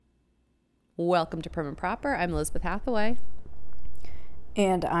Welcome to Prim and Proper. I'm Elizabeth Hathaway.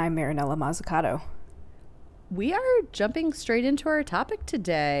 And I'm Marinella Mazzucato. We are jumping straight into our topic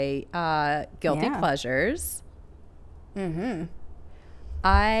today, guilty pleasures. Mm-hmm.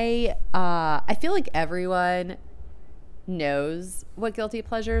 I feel like everyone knows what guilty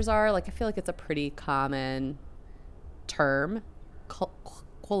pleasures are. Like, I feel like it's a pretty common term.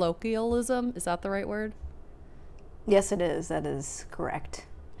 Colloquialism, is that the right word? Yes, it is. That is correct.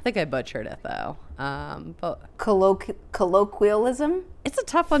 I think I butchered it, though. But colloquialism? It's a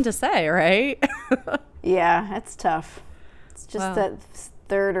tough one to say, right? Yeah, it's tough. It's just that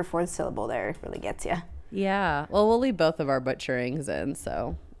third or fourth syllable there really gets you. Yeah. Well, we'll leave both of our butcherings in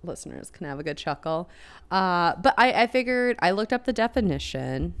so listeners can have a good chuckle. But I figured I looked up the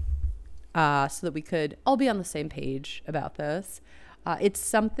definition so that we could all be on the same page about this. It's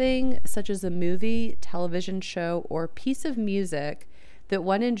something such as a movie, television show, or piece of music that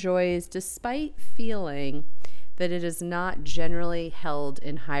one enjoys despite feeling that it is not generally held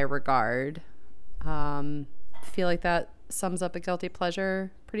in high regard. Feel like that sums up a guilty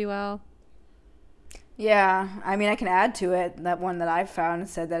pleasure pretty well. Yeah, I mean, I can add to it that one that I've found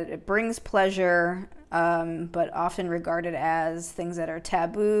said that it brings pleasure, but often regarded as things that are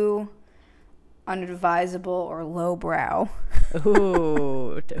taboo, unadvisable, or lowbrow.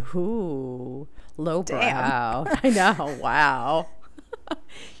 Ooh, lowbrow. I know. Wow.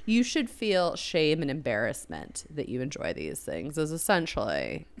 You should feel shame and embarrassment that you enjoy these things is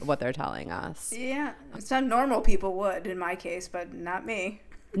essentially what they're telling us. Yeah, some normal people would in my case, but not me.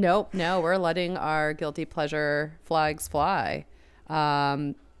 No, we're letting our guilty pleasure flags fly. But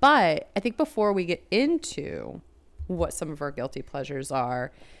I think before we get into what some of our guilty pleasures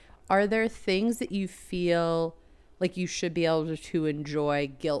are there things that you feel like you should be able to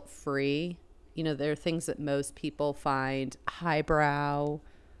enjoy guilt-free? You know, there are things that most people find highbrow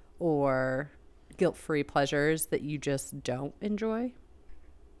or guilt-free pleasures that you just don't enjoy.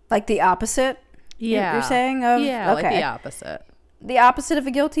 Like the opposite? Yeah. You're saying? Yeah, okay. like the opposite. The opposite of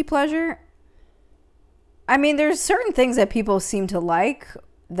a guilty pleasure? I mean, there's certain things that people seem to like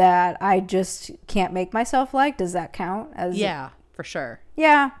that I just can't make myself like. Does that count? Yeah, for sure.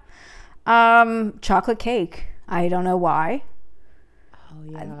 Yeah. Chocolate cake. I don't know why. Oh,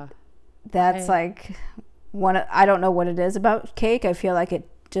 yeah. That's like I don't know what it is about cake. I feel like it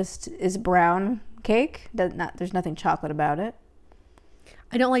just is brown cake. There's nothing chocolate about it.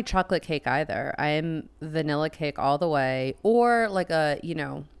 I don't like chocolate cake either. I'm vanilla cake all the way, or like a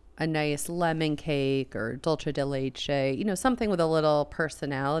nice lemon cake or dulce de leche, something with a little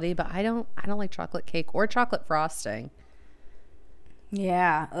personality, but I don't like chocolate cake or chocolate frosting.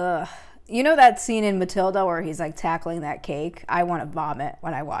 Yeah. Ugh. You know that scene in Matilda where he's like tackling that cake? I want to vomit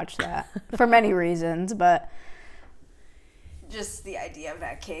when I watch that for many reasons, but just the idea of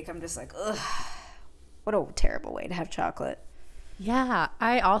that cake, I'm just like, ugh, what a terrible way to have chocolate. Yeah,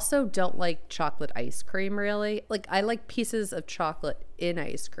 I also don't like chocolate ice cream, really. Like, I like pieces of chocolate in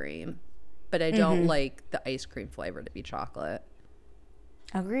ice cream, but I don't like the ice cream flavor to be chocolate.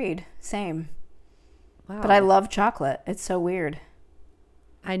 Agreed. Same. Wow. But I love chocolate. It's so weird.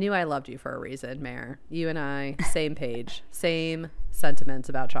 I knew I loved you for a reason, Mare. You and I, same page, same sentiments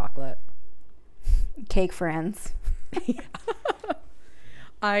about chocolate. Cake friends.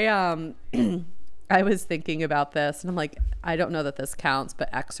 I was thinking about this, and I'm like, I don't know that this counts, but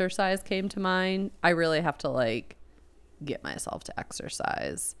exercise came to mind. I really have to get myself to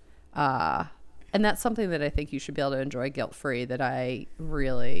exercise. And that's something that I think you should be able to enjoy guilt-free that I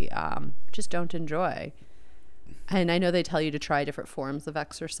really just don't enjoy. And I know they tell you to try different forms of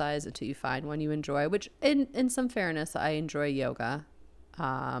exercise until you find one you enjoy, which in some fairness, I enjoy yoga.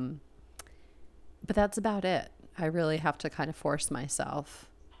 But that's about it. I really have to kind of force myself.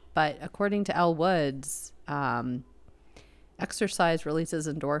 But according to Elle Woods, exercise releases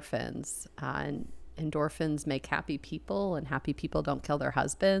endorphins, and endorphins make happy people, and happy people don't kill their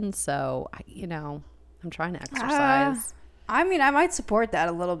husbands. So, I'm trying to exercise. I mean, I might support that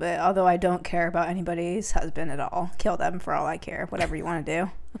a little bit, although I don't care about anybody's husband at all. Kill them for all I care, whatever you want to do.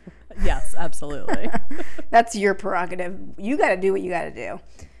 Yes, absolutely. That's your prerogative. You got to do what you got to do.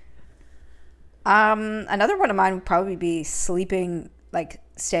 Another one of mine would probably be sleeping, like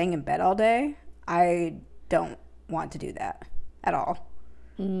staying in bed all day. I don't want to do that at all.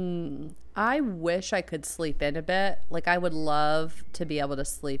 I wish I could sleep in a bit. Like, I would love to be able to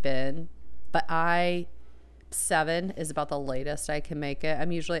sleep in, but 7 is about the latest I can make it.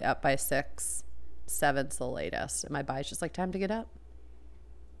 I'm usually up by 6. 7's the latest. And my body's just like, time to get up.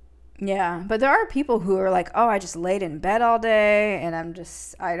 Yeah, but there are people who are like, oh, I just laid in bed all day, and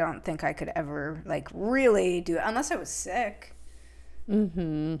I don't think I could ever, really do it, unless I was sick.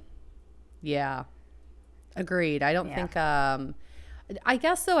 Mm-hmm. Yeah. Agreed. I don't Yeah. think I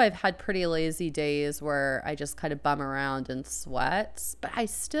guess though I've had pretty lazy days where I just kind of bum around in sweats, but I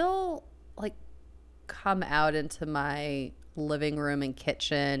still like come out into my living room and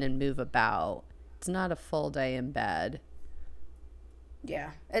kitchen and move about. It's not a full day in bed.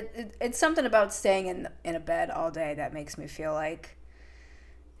 Yeah, it's something about staying in a bed all day that makes me feel like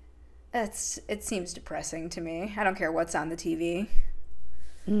it seems depressing to me. I don't care what's on the TV.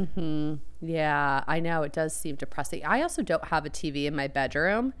 Yeah, I know it does seem depressing. I also don't have a TV in my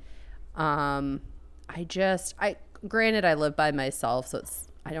bedroom. I granted I live by myself, so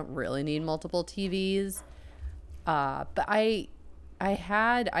I don't really need multiple TVs. But I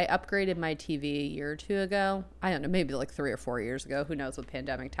upgraded my TV a year or two ago. I don't know, maybe like 3 or 4 years ago. Who knows with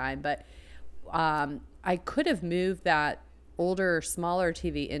pandemic time? But I could have moved that older, smaller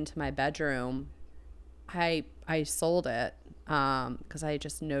TV into my bedroom. I sold it because I had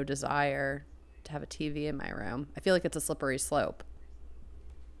just no desire to have a TV in my room. I feel like it's a slippery slope.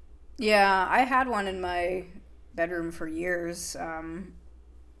 Yeah, I had one in my bedroom for years.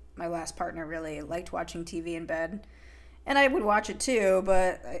 My last partner really liked watching TV in bed, and I would watch it too,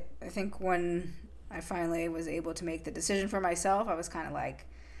 but I think when I finally was able to make the decision for myself, I was kind of like,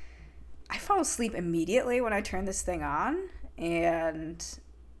 I fall asleep immediately when I turn this thing on, and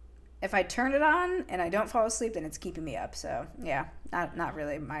if I turn it on and I don't fall asleep, then it's keeping me up. So yeah, not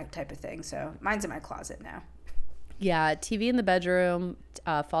really my type of thing. So mine's in my closet now. Yeah, TV in the bedroom,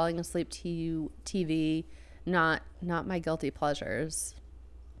 falling asleep to TV, not my guilty pleasures.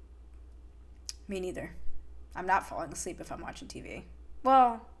 Me neither. I'm not falling asleep if I'm watching TV.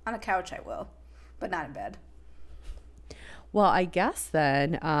 Well, on a couch I will, but not in bed. Well, I guess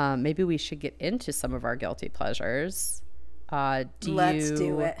then maybe we should get into some of our guilty pleasures. Let's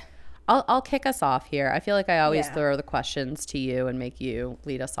do it. I'll kick us off here. I feel like I always Yeah. throw the questions to you and make you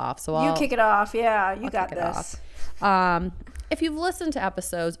lead us off. So You kick it off. Yeah, you got kick it this. If you've listened to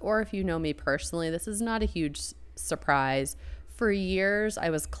episodes or if you know me personally, this is not a huge surprise. For years, I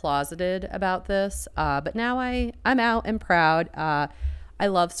was closeted about this, but now I'm out and proud. I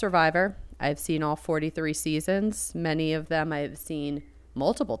love Survivor. I've seen all 43 seasons. Many of them I've seen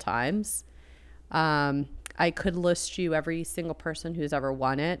multiple times. I could list you every single person who's ever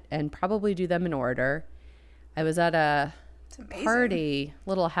won it and probably do them in order. I was at a party,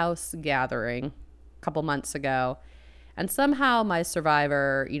 little house gathering a couple months ago, and somehow my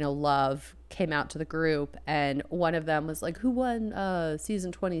Survivor, love came out to the group, and one of them was like, who won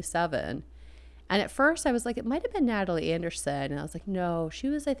season 27? And at first I was like, it might have been Natalie Anderson. And I was like, no, she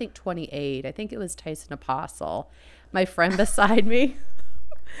was, I think, 28. I think it was Tyson Apostle. My friend beside me,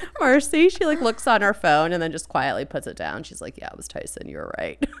 Marcy, she looks on her phone and then just quietly puts it down. She's like, yeah, it was Tyson. You were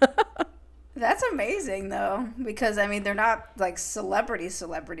right. That's amazing, though, because, they're not, like, celebrities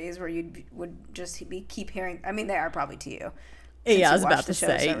where you would just keep hearing. They are probably to you. Yeah, I was about to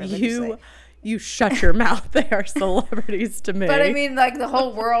say, you shut your mouth. They are celebrities to me. But, the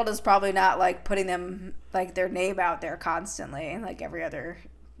whole world is probably not, putting them, their name out there constantly, like every other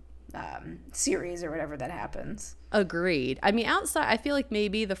series or whatever that happens. Agreed. Outside, I feel like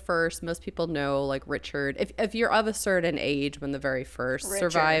maybe most people know, Richard. If you're of a certain age when the very first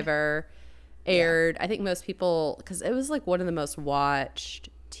Richard. Survivor aired, yeah. I think most people, because it was one of the most watched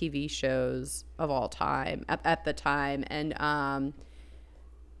TV shows of all time at the time. And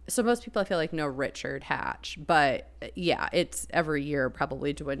so most people I feel like know Richard Hatch. But yeah, it's every year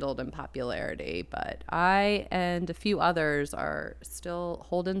probably dwindled in popularity. But I and a few others are still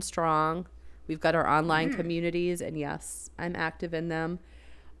holding strong. We've got our online communities, and yes, I'm active in them.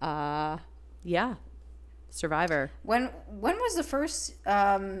 Yeah, Survivor. When was the first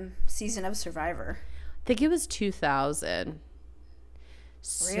season of Survivor? I think it was 2000.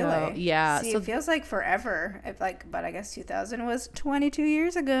 Really? Yeah. See, it feels like forever. But I guess 2000 was 22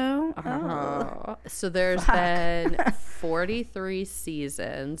 years ago. Oh. So there's been 43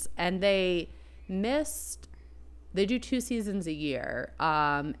 seasons, and they do 2 seasons a year,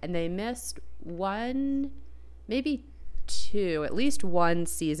 and they missed one, maybe 2, at least one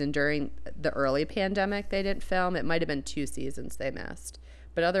season during the early pandemic they didn't film. It might have been 2 seasons they missed,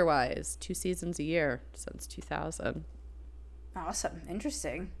 but otherwise 2 seasons a year since 2000. Awesome.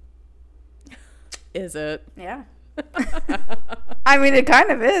 Interesting. Is it? Yeah. It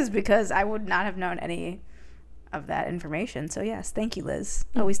kind of is, because I would not have known any of that information. So yes, thank you, Liz.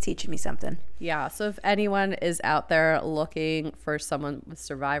 Always teaching me something. Yeah, so if anyone is out there looking for someone with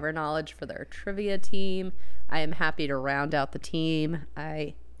Survivor knowledge for their trivia team, I am happy to round out the team.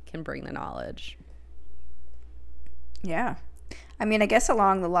 I can bring the knowledge. Yeah. I guess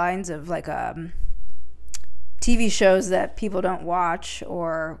along the lines of TV shows that people don't watch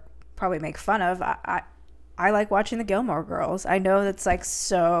or probably make fun of. I like watching the Gilmore Girls. I know that's like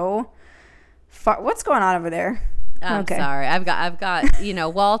so far. What's going on over there? I'm sorry. I've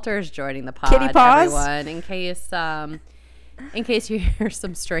got Walter's joining the pod. Kitty paws? Everyone, in case you hear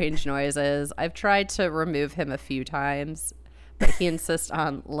some strange noises. I've tried to remove him a few times, but he insists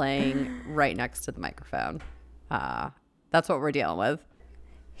on laying right next to the microphone. That's what we're dealing with.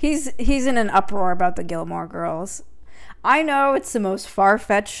 He's in an uproar about the Gilmore Girls. I know it's the most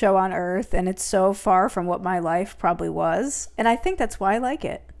far-fetched show on earth, and it's so far from what my life probably was, and I think that's why I like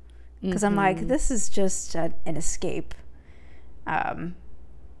it. Because I'm like, this is just an escape. Yeah,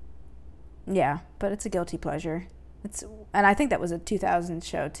 but it's a guilty pleasure. And I think that was a 2000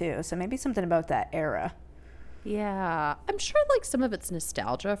 show too, so maybe something about that era. Yeah, I'm sure like some of it's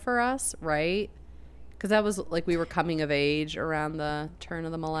nostalgia for us, right? Because that was like we were coming of age around the turn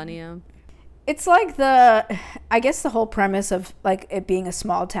of the millennium. It's like I guess the whole premise of like it being a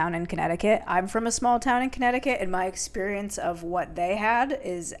small town in Connecticut. I'm from a small town in Connecticut, and my experience of what they had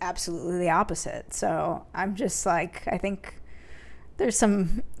is absolutely the opposite. So I'm just like, I think there's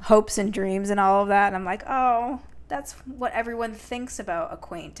some hopes and dreams and all of that. And I'm like, oh, that's what everyone thinks about a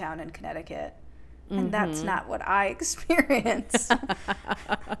quaint town in Connecticut. And that's not what I experience.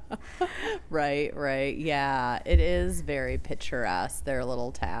 Right. Yeah, it is very picturesque, their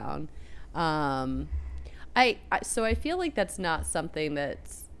little town. So I feel like that's not something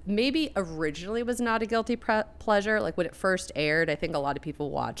that's maybe originally was not a guilty pleasure. Like when it first aired, I think a lot of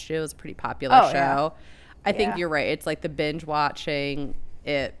people watched it. It was a pretty popular show. Yeah. I think you're right. It's like the binge watching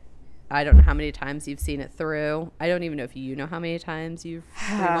it. I don't know how many times you've seen it through. I don't even know if you know how many times you've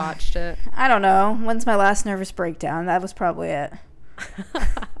rewatched it. I don't know. When's my last nervous breakdown? That was probably it.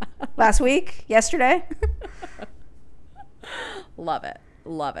 Last week? Yesterday? Love it.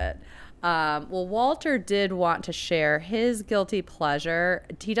 Well, Walter did want to share his guilty pleasure.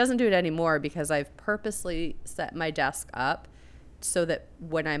 He doesn't do it anymore because I've purposely set my desk up so that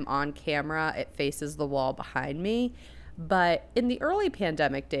when I'm on camera, it faces the wall behind me. But in the early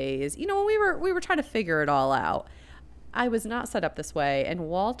pandemic days, when we were trying to figure it all out, I was not set up this way. And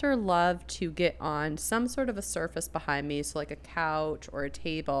Walter loved to get on some sort of a surface behind me, so like a couch or a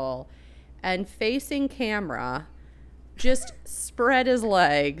table, and facing camera, just spread his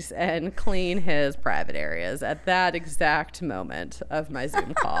legs and clean his private areas at that exact moment of my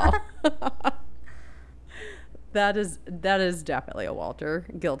Zoom call. That is definitely a Walter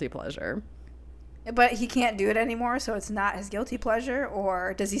guilty pleasure. But he can't do it anymore, so it's not his guilty pleasure?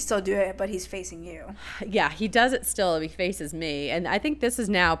 Or does he still do it, but he's facing you? Yeah, he does it still. He faces me. And I think this is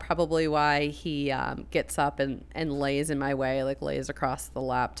now probably why he gets up and lays in my way, like lays across the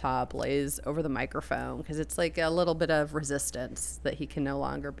laptop, lays over the microphone, because it's like a little bit of resistance that he can no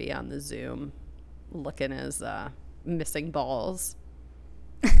longer be on the Zoom looking his missing balls.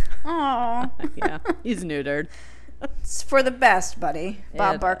 Aww. Yeah, he's neutered. It's for the best, buddy.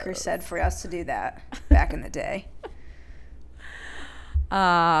 Bob Barker said for us to do that back in the day.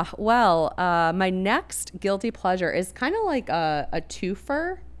 My next guilty pleasure is kind of like a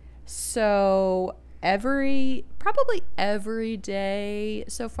twofer. So probably every day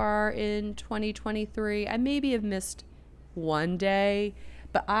so far in 2023, I maybe have missed one day,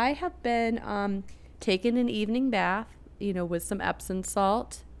 but I have been taking an evening bath, with some Epsom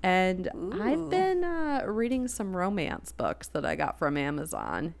salt. And ooh. I've been reading some romance books that I got from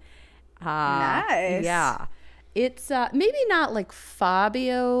Amazon. Nice. Yeah. It's maybe not like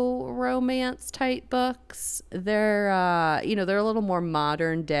Fabio romance type books. They're, they're a little more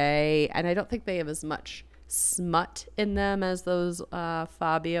modern day. And I don't think they have as much smut in them as those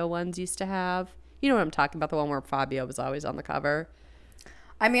Fabio ones used to have. You know what I'm talking about? The one where Fabio was always on the cover.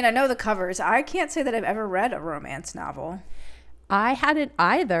 I mean, I know the covers. I can't say that I've ever read a romance novel. I hadn't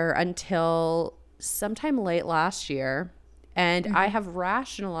either until sometime late last year, and I have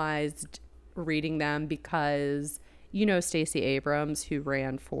rationalized reading them because Stacey Abrams, who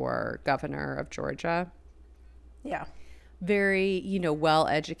ran for governor of Georgia. Yeah. Very,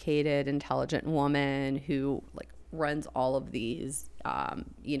 well-educated, intelligent woman who runs all of these,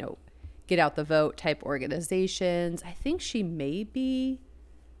 get out the vote type organizations. I think she may be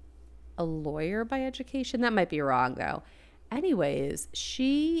a lawyer by education. That might be wrong though. Anyways,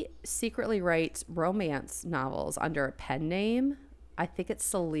 she secretly writes romance novels under a pen name. I think it's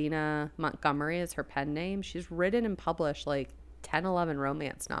Selena Montgomery is her pen name. She's written and published 10, 11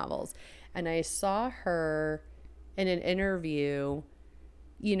 romance novels. And I saw her in an interview,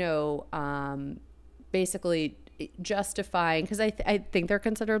 basically justifying, because I think they're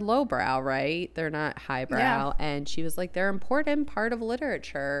considered lowbrow, right? They're not highbrow. Yeah. And she was like, they're an important part of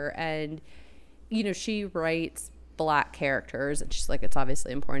literature. And, she writes black characters, and she's like, it's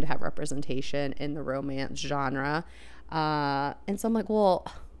obviously important to have representation in the romance genre. And so I'm like, well,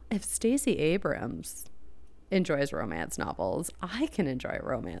 if Stacey Abrams enjoys romance novels, I can enjoy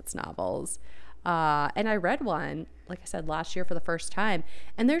romance novels. And I read one, like I said, last year for the first time,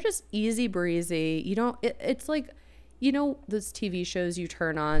 and they're just easy breezy. You don't, it's like, you know, those TV shows you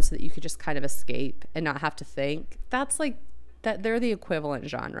turn on so that you could just kind of escape and not have to think. That's like that. They're the equivalent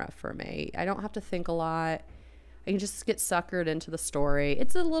genre for me. I don't have to think a lot. I can just get suckered into the story.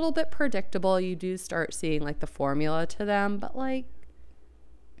 It's a little bit predictable. You do start seeing like the formula to them, but like,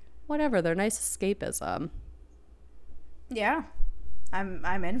 whatever. They're nice escapism. Yeah,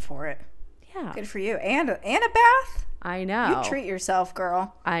 I'm in for it. Yeah. Good for you. And a bath? I know. You treat yourself,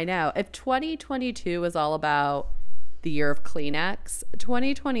 girl. I know. If 2022 was all about the year of Kleenex,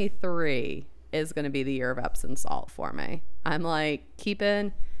 2023 is going to be the year of Epsom salt for me. I'm like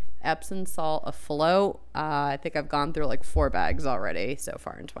keeping Epsom salt afloat. I think I've gone through like 4 bags already so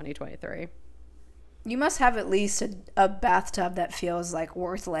far in 2023. You must have at least a bathtub that feels like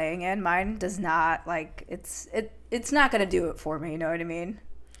worth laying in. Mine does not. Like it's not going to do it for me. You know what I mean?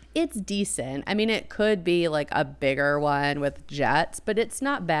 It's decent. I mean, it could be like a bigger one with jets, but it's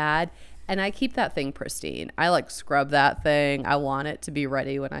not bad. And I keep that thing pristine. I like scrub that thing. I want it to be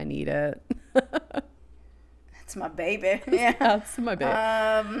ready when I need it. It's my baby. Yeah. That's my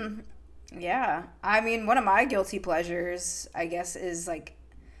baby. Yeah. I mean, one of my guilty pleasures, I guess, is like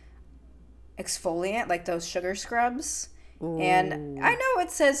exfoliant, like those sugar scrubs. Ooh. And I know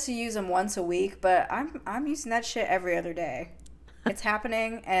it says to use them once a week, but I'm using that shit every other day. It's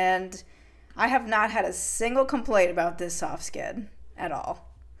happening, and I have not had a single complaint about this soft skin at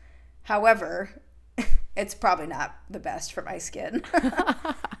all. However, it's probably not the best for my skin.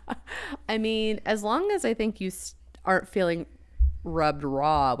 I mean, as long as I think you aren't feeling rubbed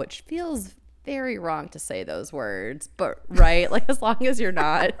raw, which feels very wrong to say those words, but right? Like as long as you're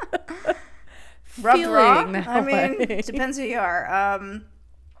not rubbed raw. I mean, it depends who you are.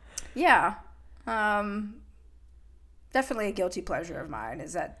 Yeah. Definitely a guilty pleasure of mine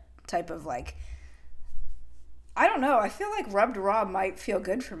is that type of like, I don't know. I feel like rubbed raw might feel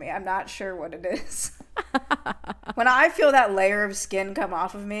good for me. I'm not sure what it is. When I feel that layer of skin come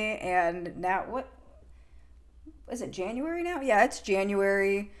off of me, and now what is it, January now? Yeah, it's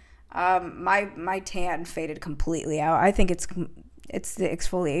January. My tan faded completely out. I think it's the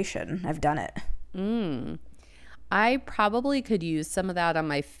exfoliation. I've done it. I probably could use some of that on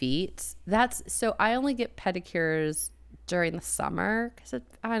my feet. So I only get pedicures during the summer because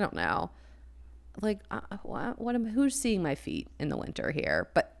I don't know, like who's seeing my feet in the winter here?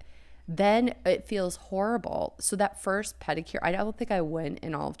 But then it feels horrible. So that first pedicure, I don't think I went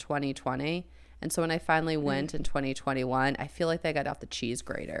in all of 2020, and so when I finally went in 2021, I feel like they got off the cheese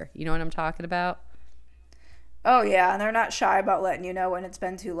grater. You know what I'm talking about? Oh, yeah, and they're not shy about letting you know when it's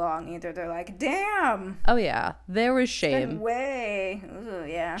been too long either. They're like, damn. Oh, yeah. There was shame. It's been way. Ooh,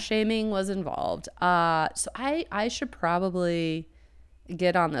 yeah. Shaming was involved. So I should probably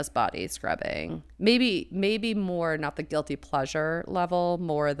get on this body scrubbing. Maybe more, not the guilty pleasure level,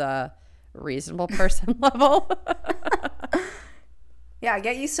 more the reasonable person level. Yeah,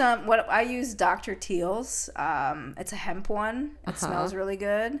 get you some. What I use Dr. Teal's. It's a hemp one. It smells really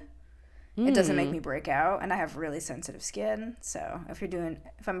good. It doesn't make me break out, and I have really sensitive skin. So if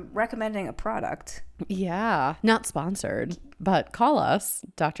I'm recommending a product, yeah, not sponsored, but call us,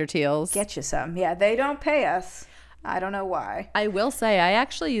 Dr. Teal's. Get you some. Yeah, they don't pay us. I don't know why. I will say I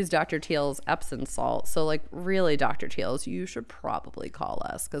actually use Dr. Teal's Epsom salt. So like really, Dr. Teal's, you should probably call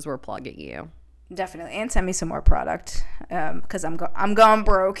us because we're plugging you. Definitely, and send me some more product because I'm going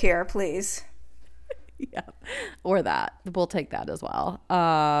broke here, please. Yeah, or that. We'll take that as well.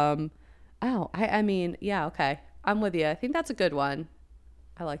 I mean, yeah, okay. I'm with you. I think that's a good one.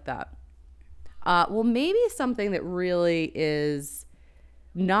 I like that. Well, maybe something that really is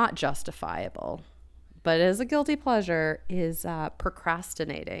not justifiable, but is a guilty pleasure is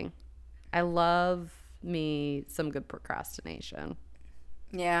procrastinating. I love me some good procrastination.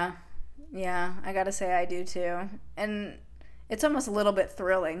 Yeah. Yeah, I gotta say I do too. And it's almost a little bit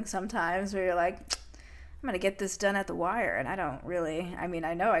thrilling sometimes where you're like, I'm going to get this done at the wire. And I don't really, I mean,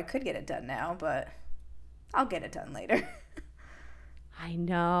 I know I could get it done now, but I'll get it done later. I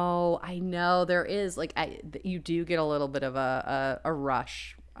know. There is like, you do get a little bit of a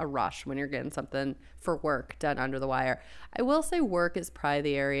rush when you're getting something for work done under the wire. I will say work is probably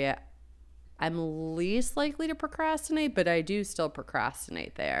the area I'm least likely to procrastinate, but I do still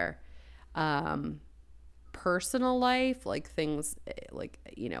procrastinate there. Personal life, like things like,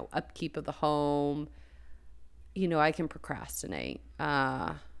 upkeep of the home, I can procrastinate.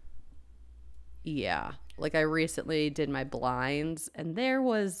 Yeah. Like I recently did my blinds, and there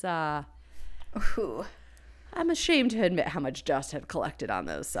was Ooh. I'm ashamed to admit how much dust had collected on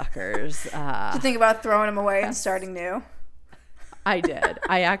those suckers. Did you think about throwing them away and starting new? I did.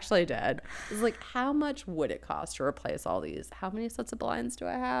 I actually did. It was like, how much would it cost to replace all these? How many sets of blinds do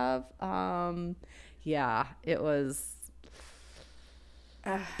I have? Yeah, it was.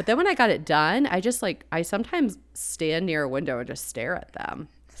 But then when I got it done, I just like, I sometimes stand near a window and just stare at them.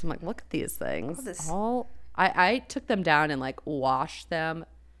 So I'm like, look at these things. I took them down and like washed them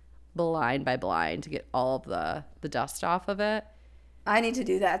blind by blind to get all of the dust off of it. I need to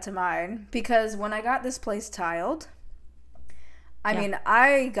do that to mine because when I got this place tiled, I mean,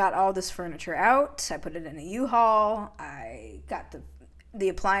 I got all this furniture out. I put it in a U-Haul. I got the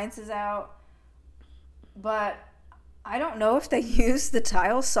appliances out. But I don't know if they used the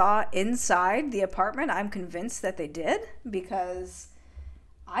tile saw inside the apartment. I'm convinced that they did because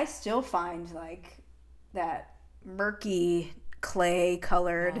I still find like that murky clay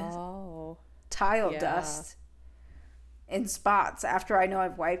colored tile dust in spots after I know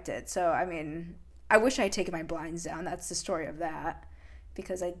I've wiped it. So, I mean, I wish I had taken my blinds down. That's the story of that.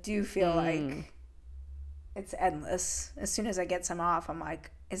 Because I do feel like it's endless. As soon as I get some off, I'm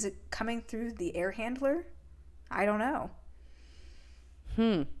like, is it coming through the air handler? I don't know.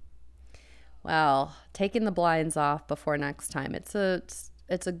 Well, taking the blinds off before next time, it's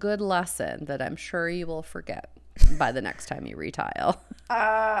a good lesson that I'm sure you will forget by the next time you retile.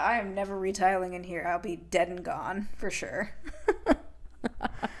 I am never retiling in here. I'll be dead and gone for sure.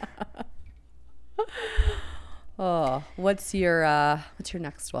 Oh, what's your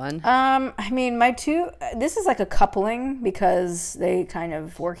next one? I mean, my two, this is like a coupling because they kind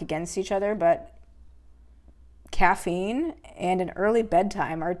of work against each other, but caffeine and an early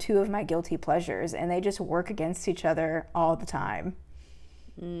bedtime are two of my guilty pleasures, and they just work against each other all the time.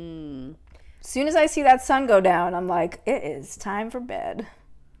 As soon as I see that sun go down, I'm like, it is time for bed.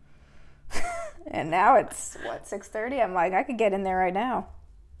 And now it's, 6:30? I'm like, I could get in there right now.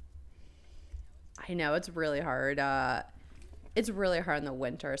 I know it's really hard. It's really hard in the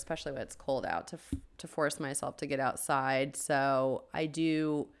winter, especially when it's cold out, to force myself to get outside. So I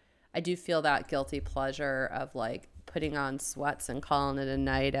do feel that guilty pleasure of like putting on sweats and calling it a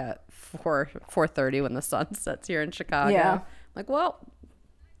night at 4:30 when the sun sets here in Chicago. Yeah. I'm like, well,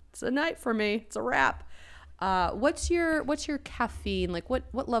 it's a night for me. It's a wrap. What's your caffeine? Like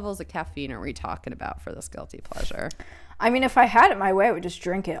what levels of caffeine are we talking about for this guilty pleasure? I mean, if I had it my way, I would just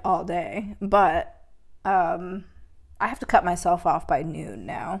drink it all day. But I have to cut myself off by noon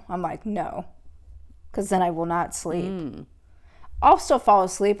now. I'm like, no. Because then I will not sleep. I'll still fall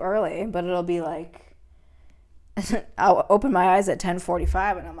asleep early, but it'll be like, I'll open my eyes at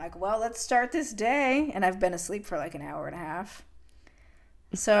 10:45 and I'm like, well, let's start this day. And I've been asleep for like an hour and a half.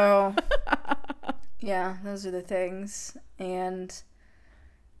 So, yeah, those are the things. And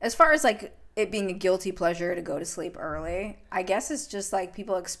as far as like it being a guilty pleasure to go to sleep early, I guess it's just like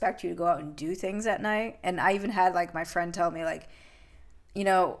people expect you to go out and do things at night. And I even had like my friend tell me like, you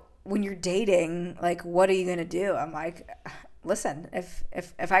know, when you're dating, like, what are you going to do? I'm like, listen, if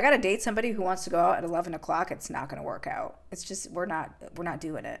I got to date somebody who wants to go out at 11 o'clock, it's not going to work out. It's just, we're not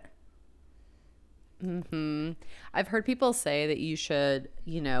doing it. I've heard people say that you should,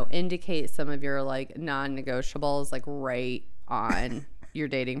 you know, indicate some of your like non-negotiables like right on your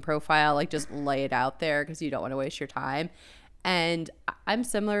dating profile, like just lay it out there because you don't want to waste your time. And I'm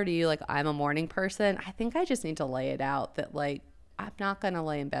similar to you. Like, I'm a morning person. I think I just need to lay it out that like I'm not going to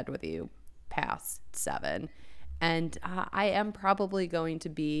lay in bed with you past 7. And I am probably going to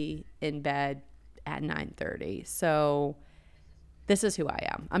be in bed at 9:30. So this is who I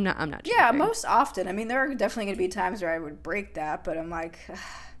am. I'm not changing. Yeah, most often. I mean, there are definitely going to be times where I would break that, but I'm like,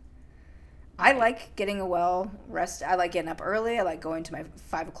 I like getting a well rest. I like getting up early. I like going to my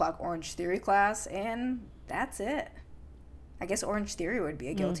 5 o'clock Orange Theory class, and that's it. I guess Orange Theory would be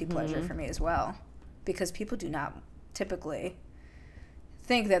a guilty pleasure for me as well, because people do not typically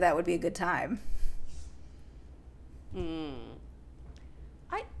think that that would be a good time.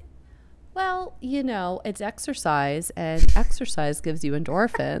 Well, you know, it's exercise, and exercise gives you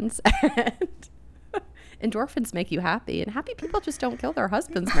endorphins, and endorphins make you happy, and happy people just don't kill their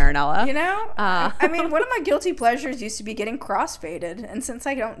husbands, Marinella. You know? I mean, one of my guilty pleasures used to be getting crossfaded, and since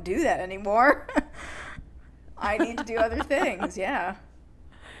I don't do that anymore, I need to do other things, yeah.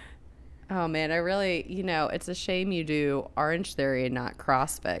 Oh, man, I really, you know, it's a shame you do Orange Theory and not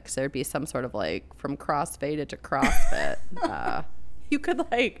CrossFit, because there'd be some sort of, like, from crossfaded to CrossFit. You could,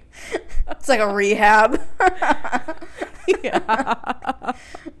 like... It's like a rehab. Yeah.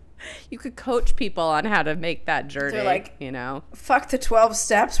 You could coach people on how to make that journey. They're like, you know, fuck the 12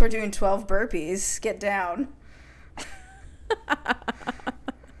 steps. We're doing 12 burpees. Get down.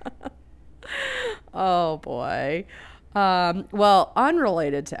 Oh boy. Well,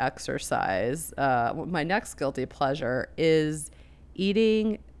 unrelated to exercise, my next guilty pleasure is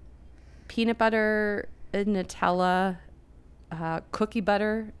eating peanut butter and Nutella, cookie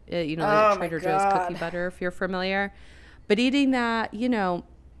butter. You know, the Trader Joe's cookie butter, if you're familiar. But eating that, you know,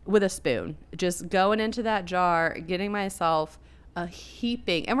 with a spoon, just going into that jar, getting myself a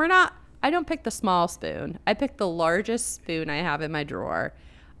heaping, and I don't pick the small spoon. I pick the largest spoon I have in my drawer.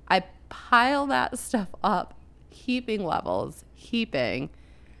 I pile that stuff up, heaping,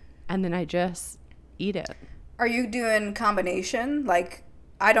 and then I just eat it. Are you doing combination? Like,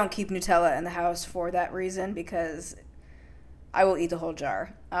 I don't keep Nutella in the house for that reason because I will eat the whole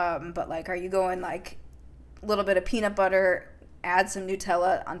jar. But like, are you going like a little bit of peanut butter, add some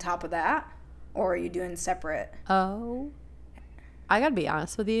Nutella on top of that? Or are you doing separate? Oh, I gotta be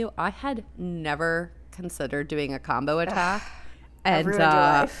honest with you. I had never considered doing a combo attack. And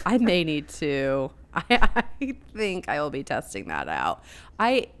I may need to. I think I will be testing that out.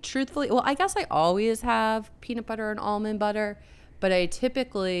 I guess I always have peanut butter and almond butter, but I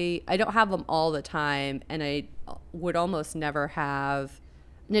don't have them all the time, and I would almost never have.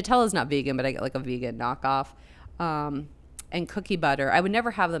 Nutella's not vegan, but I get like a vegan knockoff, and cookie butter. I would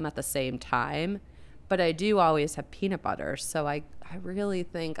never have them at the same time, but I do always have peanut butter. So I really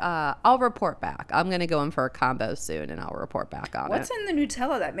think I'll report back. I'm going to go in for a combo soon, and I'll report back on What's it. in the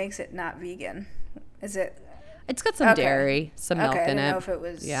Nutella that makes it not vegan? Is it? It's got some dairy, some milk in it. I didn't know if it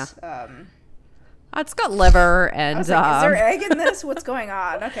was. Yeah. It's got liver and. I was like, is there egg in this? What's going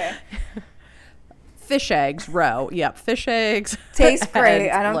on? Okay. Fish eggs, roe. Yep, fish eggs. Tastes great.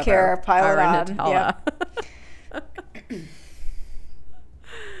 I don't care. Pile it on. Nutella.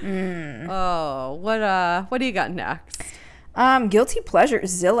 Yep. Oh, what do you got next? Guilty pleasure,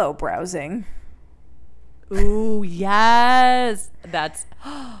 Zillow browsing. Ooh, yes. That's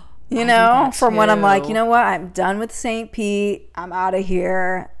you know, from when I'm like, you know what, I'm done with St. Pete. I'm out of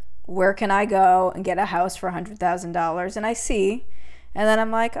here. Where can I go and get a house for $100,000? And I see, and then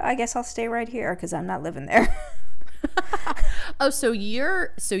I'm like, I guess I'll stay right here because I'm not living there. Oh, so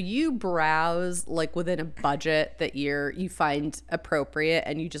you browse like within a budget that you find appropriate,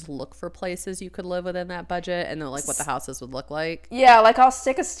 and you just look for places you could live within that budget, and then like what the houses would look like. Yeah, like I'll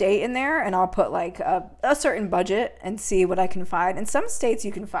stick a state in there, and I'll put like a certain budget and see what I can find. In some states,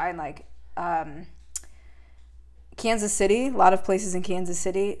 you can find like Kansas City. A lot of places in Kansas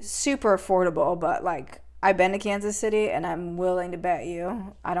City, super affordable, but like I've been to Kansas City, and I'm willing to bet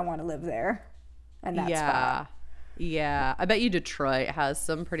you I don't want to live there. And that's spot. Yeah, I bet you Detroit has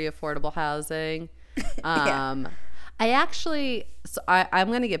some pretty affordable housing. Yeah. I'm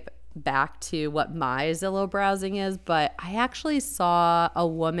going to get back to what my Zillow browsing is, but I actually saw a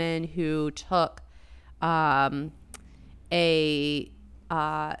woman who took she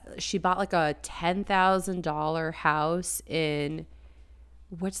bought like a $10,000 house in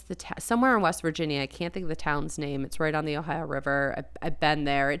somewhere in West Virginia. I can't think of the town's name. It's right on the Ohio River. I've been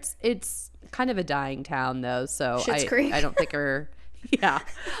there. It's kind of a dying town though, so Schitt's Creek. I don't think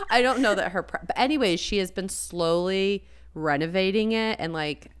I don't know that but anyways, she has been slowly renovating it, and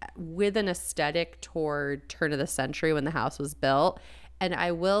like with an aesthetic toward turn of the century when the house was built. And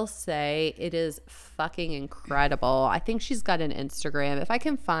I will say it is fucking incredible. I think she's got an Instagram. If I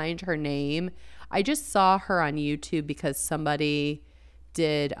can find her name, I just saw her on YouTube because somebody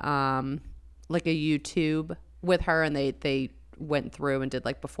did like a YouTube with her, and they went through and did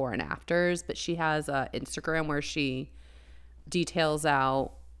like before and afters. But she has a Instagram where she details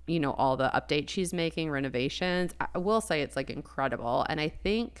out, you know, all the updates she's making, renovations. I will say it's like incredible. And I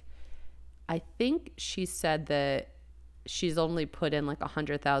think she said that she's only put in like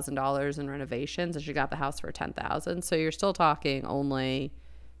 $100,000 in renovations, and she got the house for $10,000. So you're still talking only,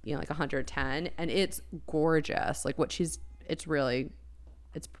 you know, like 110, and it's gorgeous. Like it's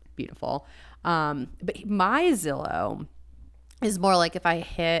beautiful. But my Zillow is more like if I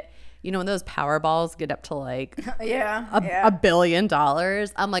hit, you know, when those Powerballs get up to like $1 billion,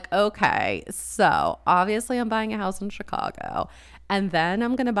 I'm like, okay, so obviously I'm buying a house in Chicago, and then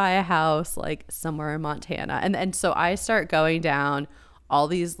I'm gonna buy a house like somewhere in Montana, and so I start going down all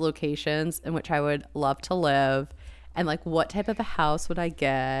these locations in which I would love to live, and like what type of a house would I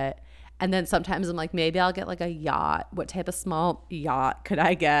get. And then sometimes I'm like, maybe I'll get like a yacht. What type of small yacht could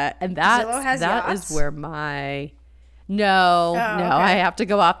I get? And that is where my No, okay. I have to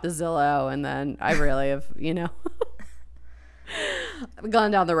go off the Zillow, and then I really have, you know. I've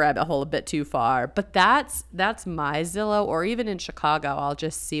gone down the rabbit hole a bit too far, but that's my Zillow. Or even in Chicago, I'll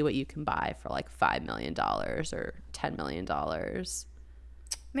just see what you can buy for like $5 million or $10 million.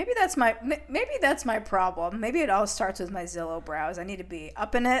 Maybe that's my problem. Maybe it all starts with my Zillow browse. I need to be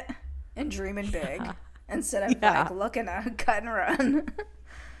up in it and dreaming big instead of like looking at cut and run.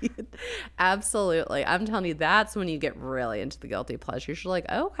 Absolutely. I'm telling you, that's when you get really into the guilty pleasures. You're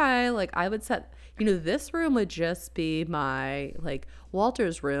like, okay, like I would set, this room would just be my like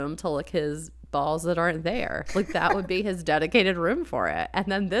Walter's room to lick his balls that aren't there. Like that would be his dedicated room for it. And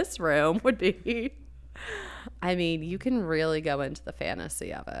then this room would be, I mean, you can really go into the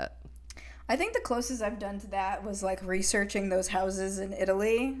fantasy of it. I think the closest I've done to that was like researching those houses in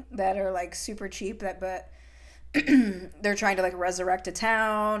Italy that are like super cheap but they're trying to like resurrect a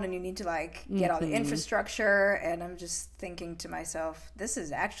town and you need to like get all the infrastructure, and I'm just thinking to myself, this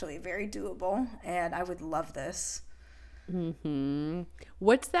is actually very doable and I would love this.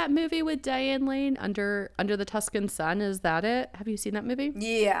 What's that movie with Diane Lane, Under the Tuscan Sun? Is that it? Have you seen that movie?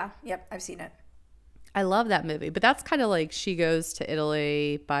 Yeah. Yep. I've seen it. I love that movie, but that's kind of like she goes to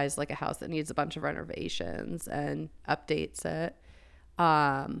Italy, buys like a house that needs a bunch of renovations and updates it.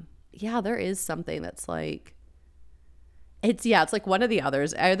 Yeah, there is something that's like, it's like one of the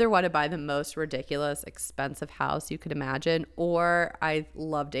others. I either want to buy the most ridiculous, expensive house you could imagine, or I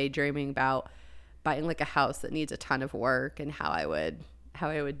love daydreaming about buying like a house that needs a ton of work and how I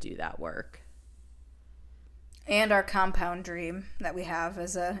would do that work. And our compound dream that we have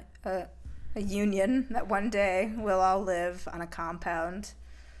as a union, that one day we'll all live on a compound.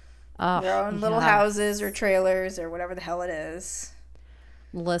 Their own little houses or trailers or whatever the hell it is.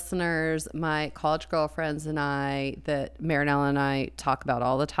 Listeners, my college girlfriends and I, that Marinella and I talk about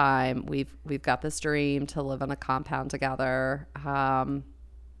all the time, we've got this dream to live on a compound together. And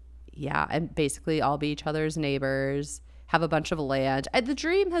basically all be each other's neighbors, have a bunch of land. The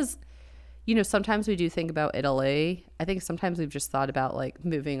dream has, sometimes we do think about Italy. I think sometimes we've just thought about like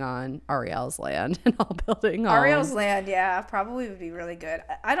moving on Ariel's land and all building homes. Ariel's land, yeah, probably would be really good.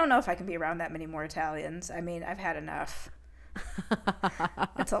 I don't know if I can be around that many more Italians. I mean, I've had enough.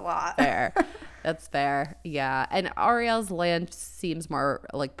 It's a lot. Fair. That's fair. Yeah. And Ariel's land seems more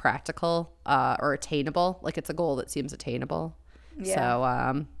like practical or attainable. Like it's a goal that seems attainable. Yeah.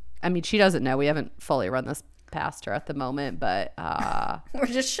 So, I mean, she doesn't know. We haven't fully run this past her at the moment, but we're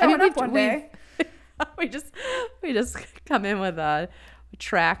just showing up one day. We just come in with a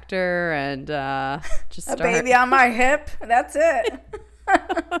tractor and just a baby on my hip. That's it.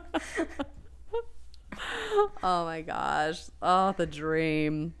 Oh my gosh. Oh, the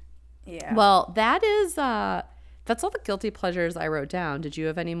dream. Yeah. Well, that's all the guilty pleasures I wrote down. Did you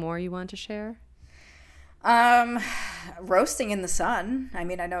have any more you want to share? Roasting in the sun. I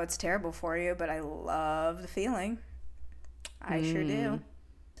mean, I know it's terrible for you, but I love the feeling. I sure do.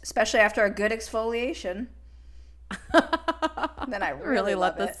 Especially after a good exfoliation. Then I really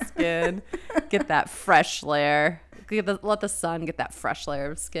let love the skin get that fresh layer. Let the sun get that fresh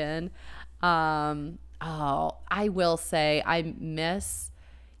layer of skin. I will say I miss,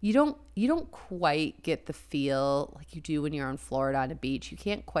 you don't quite get the feel like you do when you're in Florida on a beach. You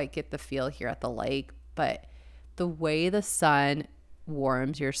can't quite get the feel here at the lake, but the way the sun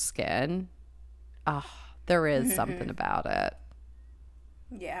warms your skin, there is something about it.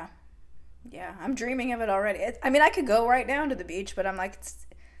 Yeah. Yeah. I'm dreaming of it already. I mean, I could go right now to the beach, but I'm like,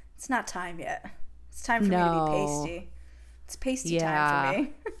 it's not time yet. It's time for me to be pasty. It's pasty time for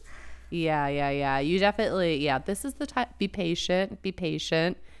me. Yeah. You definitely, this is the time. Be patient.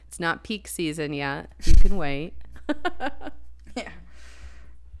 It's not peak season yet. You can wait. Yeah.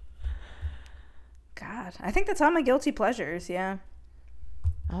 God, I think that's all my guilty pleasures. Yeah.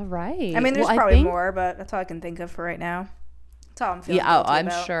 All right. I mean, there's probably more, but that's all I can think of for right now. That's all I'm feeling. Yeah, I'm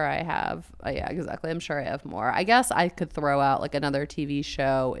sure I have. Yeah, exactly. I'm sure I have more. I guess I could throw out like another TV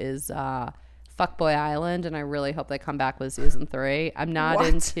show is Fuckboy Island, and I really hope they come back with season 3. I'm not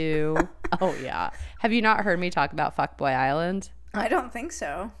into. Oh yeah. Have you not heard me talk about Fuckboy Island? I don't think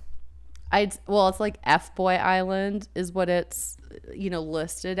so. Well, it's like F-Boy Island is what it's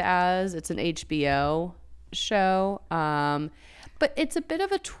listed as. It's an HBO show, but it's a bit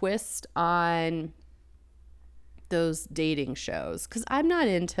of a twist on those dating shows because I'm not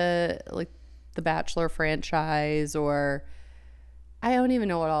into like the Bachelor franchise, or I don't even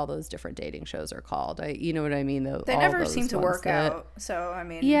know what all those different dating shows are called. You know what I mean? They never seem to work out. So I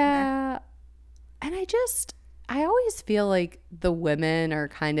mean, yeah. And I always feel like the women are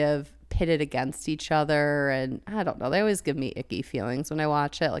kind of pitted against each other, and I don't know, they always give me icky feelings when I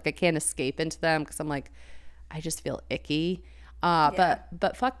watch it. Like I can't escape into them because I'm like, I just feel icky. Yeah.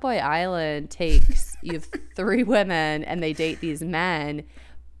 But Fuckboy Island takes you have three women and they date these men,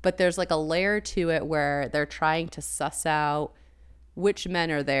 but there's like a layer to it where they're trying to suss out which men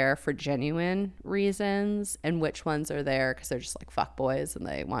are there for genuine reasons and which ones are there because they're just like fuck boys and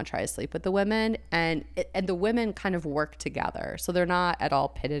they want to try to sleep with the women. And the women kind of work together, so they're not at all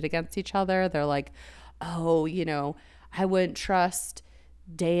pitted against each other. They're like, oh, I wouldn't trust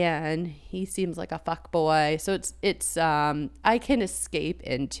Dan, he seems like a fuck boy. So it's I can escape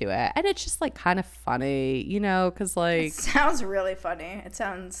into it, and it's just like kind of funny, because like It sounds really funny. It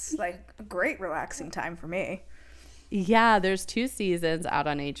sounds like a great relaxing time for me. yeah, there's 2 seasons out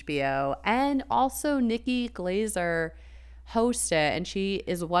on HBO, and also Nikki Glazer hosts it, and she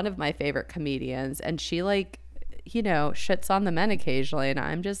is one of my favorite comedians, and she like, shits on the men occasionally, and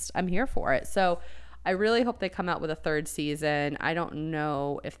I'm here for it. So I really hope they come out with a third season. I don't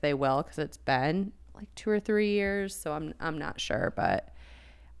know if they will because it's been like 2 or 3 years, so I'm not sure, but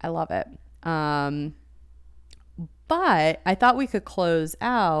I love it. But I thought we could close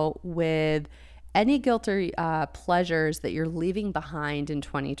out with any guilty pleasures that you're leaving behind in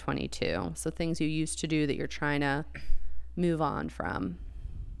 2022. So things you used to do that you're trying to move on from.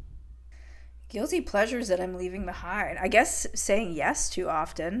 Guilty pleasures that I'm leaving behind. I guess saying yes too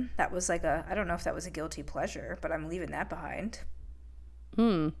often. That was like I don't know if that was a guilty pleasure, but I'm leaving that behind.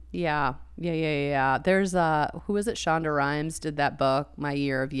 Yeah. There's who is it? Shonda Rhimes did that book, My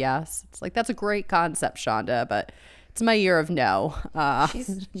Year of Yes. It's like, that's a great concept, Shonda, but it's my year of no. She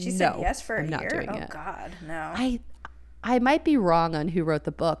no, said yes for a I'm not year? doing Oh, it. God, no. I might be wrong on who wrote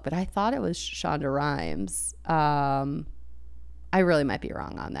the book, but I thought it was Shonda Rhimes. I really might be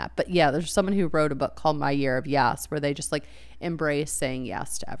wrong on that. But yeah, there's someone who wrote a book called My Year of Yes, where they just like embrace saying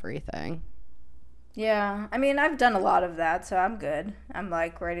yes to everything. Yeah, I mean, I've done a lot of that, so I'm good. I'm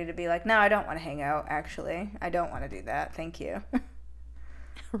like ready to be like, no, I don't want to hang out, actually. I don't want to do that. Thank you.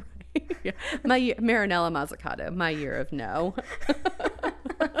 Right. Yeah. Marinella Mazzucato, My Year of No.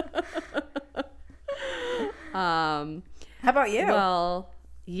 How about you? Well,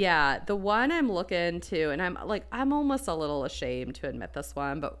 yeah, the one I'm looking to, and I'm almost a little ashamed to admit this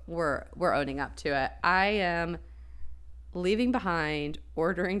one, but we're owning up to it. I am leaving behind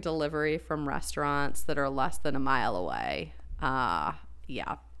ordering delivery from restaurants that are less than a mile away.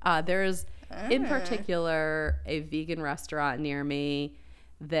 Yeah. There's in particular a vegan restaurant near me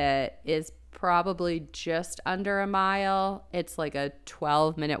that is probably just under a mile. It's like a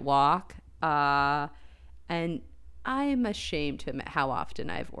 12-minute walk. And I'm ashamed to admit how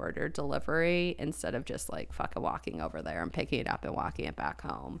often I've ordered delivery instead of just like fucking walking over there and picking it up and walking it back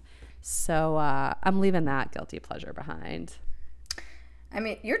home. So I'm leaving that guilty pleasure behind. I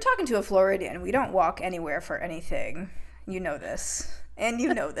mean, you're talking to a Floridian. We don't walk anywhere for anything. You know this. And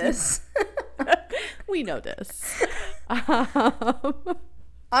you know this. We know this.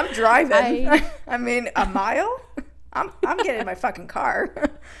 I'm driving. I mean, a mile? I'm getting in my fucking car.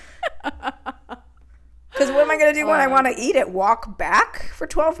 Because what am I going to do when I want to eat it? Walk back for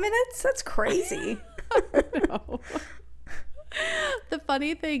 12 minutes? That's crazy. No. The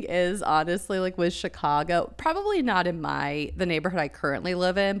funny thing is, honestly, like with Chicago, probably not in the neighborhood I currently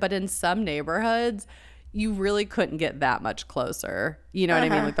live in, but in some neighborhoods, you really couldn't get that much closer. You know what I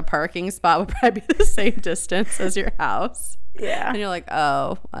mean? Like the parking spot would probably be the same distance as your house. Yeah. And you're like,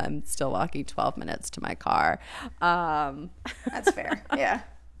 oh, I'm still walking 12 minutes to my car. That's fair. Yeah.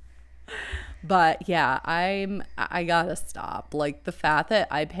 But yeah, I gotta stop. Like the fact that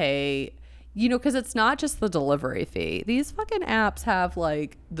I pay, because it's not just the delivery fee. These fucking apps have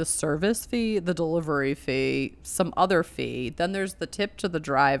like the service fee, the delivery fee, some other fee. Then there's the tip to the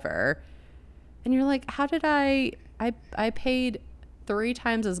driver. And you're like, how did I paid 3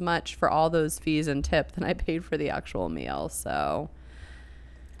 times as much for all those fees and tip than I paid for the actual meal. So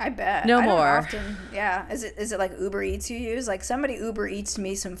I bet. No I don't more. Often, yeah. Is it like Uber Eats you use? Like somebody Uber Eats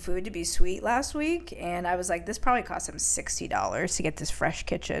me some food to be sweet last week, and I was like, this probably cost them $60 to get this Fresh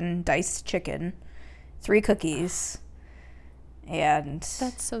Kitchen diced chicken, 3 cookies, and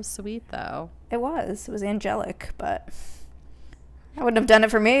that's so sweet though. It was angelic, but I wouldn't have done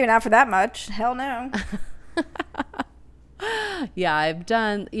it for me, not for that much. Hell no. Yeah, I've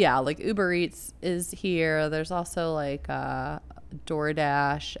done. Yeah, like Uber Eats is here. There's also like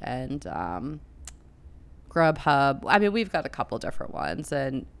DoorDash and Grubhub. I mean, we've got a couple different ones,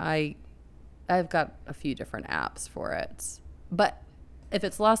 and I've got a few different apps for it. But if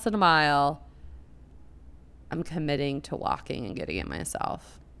it's less than a mile, I'm committing to walking and getting it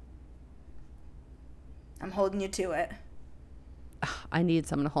myself. I'm holding you to it. I need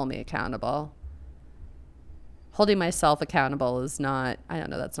someone to hold me accountable. holding myself accountable is not, I don't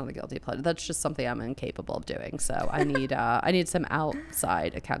know, that's not a guilty pleasure. That's just something I'm incapable of doing. So I need some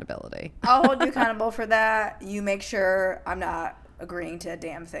outside accountability. I'll hold you accountable for that. You make sure I'm not agreeing to a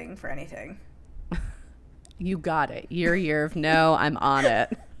damn thing for anything. You got it. Year of no, I'm on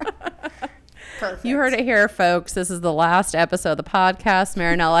it. Perfect. You heard it here, folks. This is the last episode of the podcast.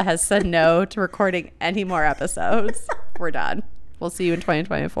 Marinella has said no to recording any more episodes. We're done. We'll see you in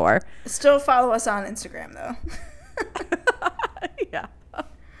 2024. Still follow us on Instagram, though. Yeah.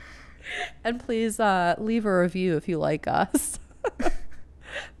 And please leave a review if you like us.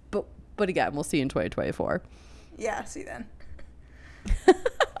 But again, we'll see you in 2024. Yeah, see you then.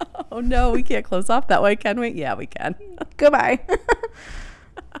 Oh, no, we can't close off that way, can we? Yeah, we can. Goodbye.